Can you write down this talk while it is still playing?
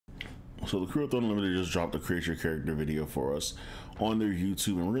So the crew of Throne Unlimited just dropped a create your character video for us on their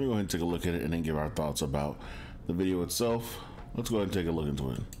YouTube, and we're gonna go ahead and take a look at it and then give our thoughts about the video itself. Let's go ahead and take a look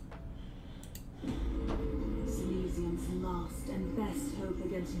into it. Silesium's last and best hope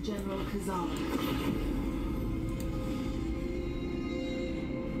against General Kazan.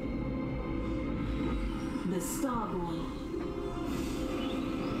 The Starborn.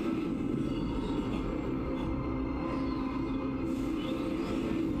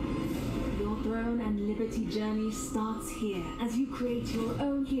 Throne and Liberty journey starts here as you create your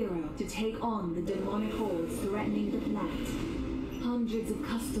own hero to take on the demonic hordes threatening the planet. Hundreds of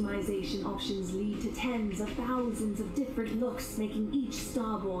customization options lead to tens of thousands of different looks, making each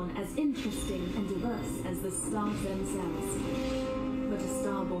Starborn as interesting and diverse as the stars themselves. But a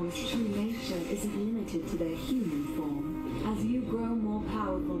Starborn's true nature isn't limited to their human form. As you grow more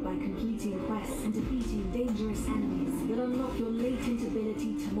powerful by completing quests and defeating dangerous enemies, you'll unlock your latent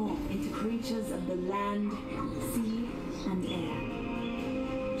ability to morph into creatures of the land, sea, and air.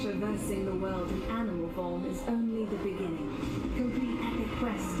 Traversing the world in animal form is only the beginning. Complete epic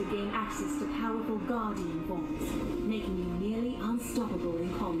quests to gain access to powerful guardian forms, making you nearly unstoppable in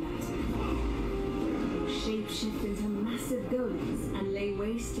combat. Shapeshift into massive golems and lay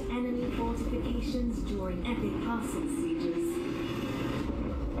waste to enemy fortifications during epic castle sieges.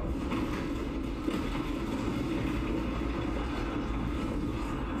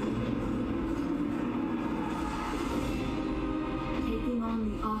 Taking on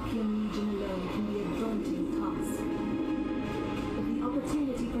the Archean Legion alone can be a daunting task. If the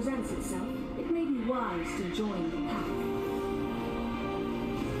opportunity presents itself, it may be wise to join the pack.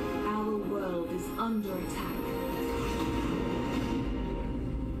 Our world is under attack.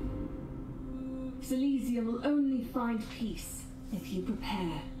 Silesium will only find peace if you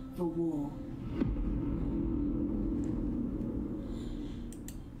prepare for war.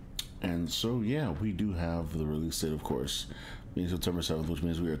 And so, yeah, we do have the release date, of course, being September 7th, which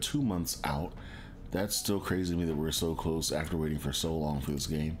means we are 2 months out. That's still crazy to me that we're so close after waiting for so long for this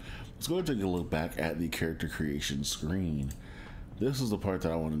game. Let's go ahead and take a look back at the character creation screen. This is the part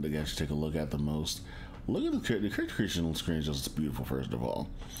that I wanted to actually take a look at the most. Look at the character creation screen is just beautiful, first of all.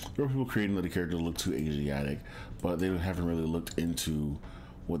 There are people creating that the characters look too Asiatic, but they haven't really looked into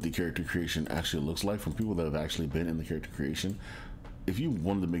what the character creation actually looks like from people that have actually been in the character creation. If you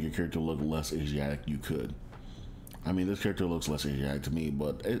wanted to make your character look less Asiatic, you could. I mean, this character looks less Asiatic to me,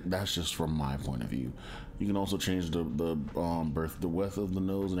 but that's just from my point of view. You can also change the width of the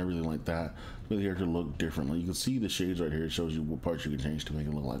nose and everything like that, make the character look differently. You can see the shades right here. It shows you what parts you can change to make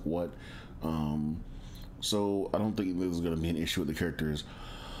it look like what. So I don't think there's going to be an issue with the characters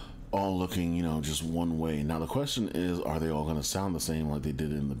all looking, you know, just one way. Now the question is, are they all going to sound the same like they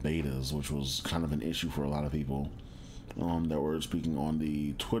did in the betas, which was kind of an issue for a lot of people that were speaking on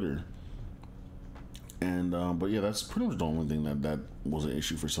the Twitter. And but yeah, that's pretty much the only thing that was an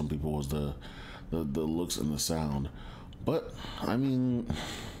issue for some people, was the looks and the sound. But I mean,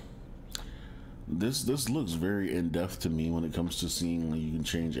 this looks very in depth to me when it comes to seeing, like, you can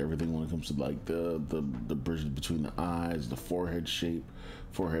change everything when it comes to like the bridges between the eyes, the forehead shape,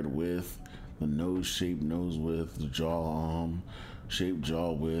 forehead width, the nose shape, nose width, the jaw shape,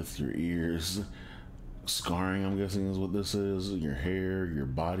 jaw width, your ears, scarring, I'm guessing is what this is, your hair, your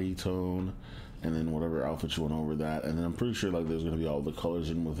body tone, and then whatever outfit you want over that. And then I'm pretty sure like there's gonna be all the colors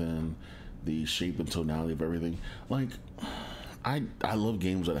in within the shape and tonality of everything. Like, I love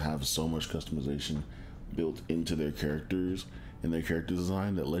games that have so much customization built into their characters and their character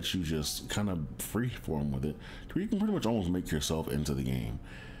design that lets you just kind of freeform with it, where you can pretty much almost make yourself into the game.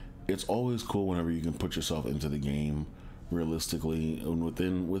 It's always cool whenever you can put yourself into the game realistically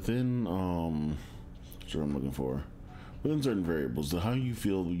and within sure I'm looking for within certain variables, how you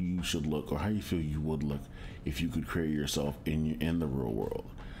feel you should look, or how you feel you would look if you could create yourself in the real world.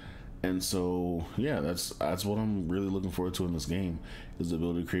 And so, yeah, that's what I'm really looking forward to in this game, is the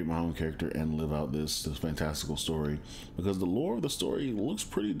ability to create my own character and live out this fantastical story, because the lore of the story looks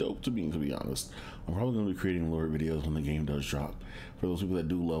pretty dope to me, to be honest. I'm probably going to be creating lore videos when the game does drop, for those people that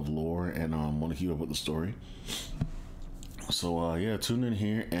do love lore and want to keep up with the story. So yeah, tune in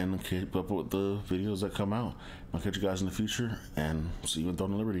here and keep up with the videos that come out. I'll catch you guys in the future, and see you in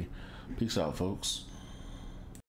Throne of Liberty. Peace out, folks.